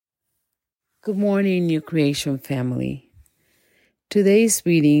Good morning, New Creation family. Today's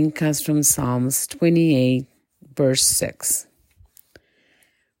reading comes from Psalms 28, verse 6.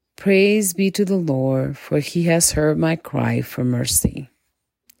 Praise be to the Lord, for he has heard my cry for mercy.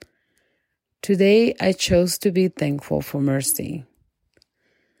 Today, I chose to be thankful for mercy.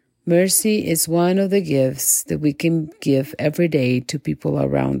 Mercy is one of the gifts that we can give every day to people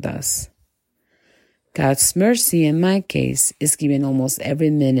around us. God's mercy, in my case, is given almost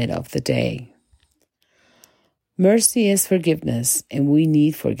every minute of the day. Mercy is forgiveness, and we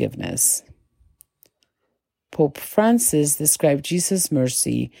need forgiveness. Pope Francis described Jesus'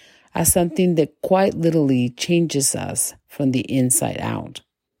 mercy as something that quite literally changes us from the inside out.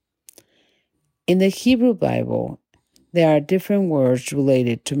 In the Hebrew Bible, there are different words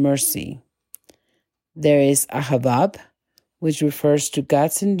related to mercy. There is ahavab, which refers to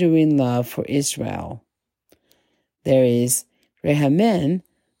God's enduring love for Israel. There is rehamen,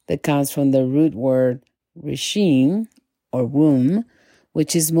 that comes from the root word Rishim, or womb,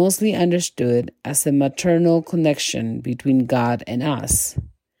 which is mostly understood as a maternal connection between God and us.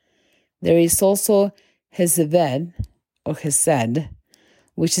 There is also Hesed, or Hesed,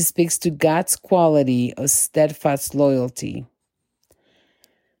 which speaks to God's quality of steadfast loyalty.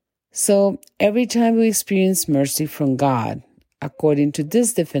 So, every time we experience mercy from God, according to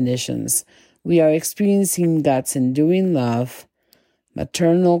these definitions, we are experiencing God's enduring love,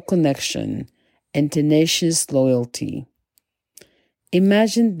 maternal connection, and tenacious loyalty.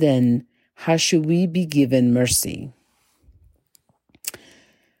 Imagine then, how should we be given mercy?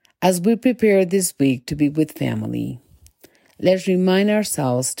 As we prepare this week to be with family, let's remind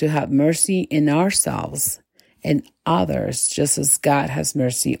ourselves to have mercy in ourselves and others just as God has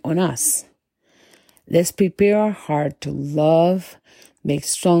mercy on us. Let's prepare our heart to love, make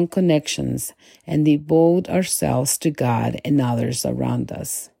strong connections, and devote ourselves to God and others around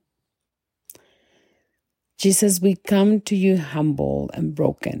us. Jesus, we come to you humble and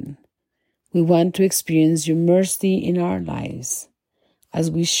broken. We want to experience your mercy in our lives.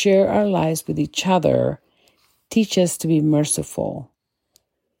 As we share our lives with each other, teach us to be merciful.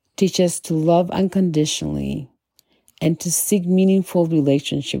 Teach us to love unconditionally and to seek meaningful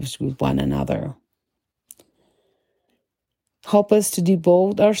relationships with one another. Help us to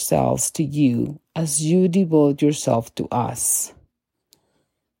devote ourselves to you as you devote yourself to us.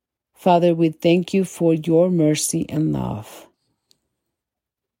 Father, we thank you for your mercy and love.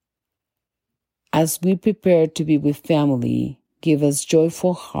 As we prepare to be with family, give us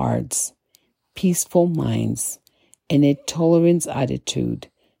joyful hearts, peaceful minds, and a tolerant attitude.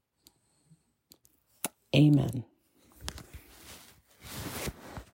 Amen.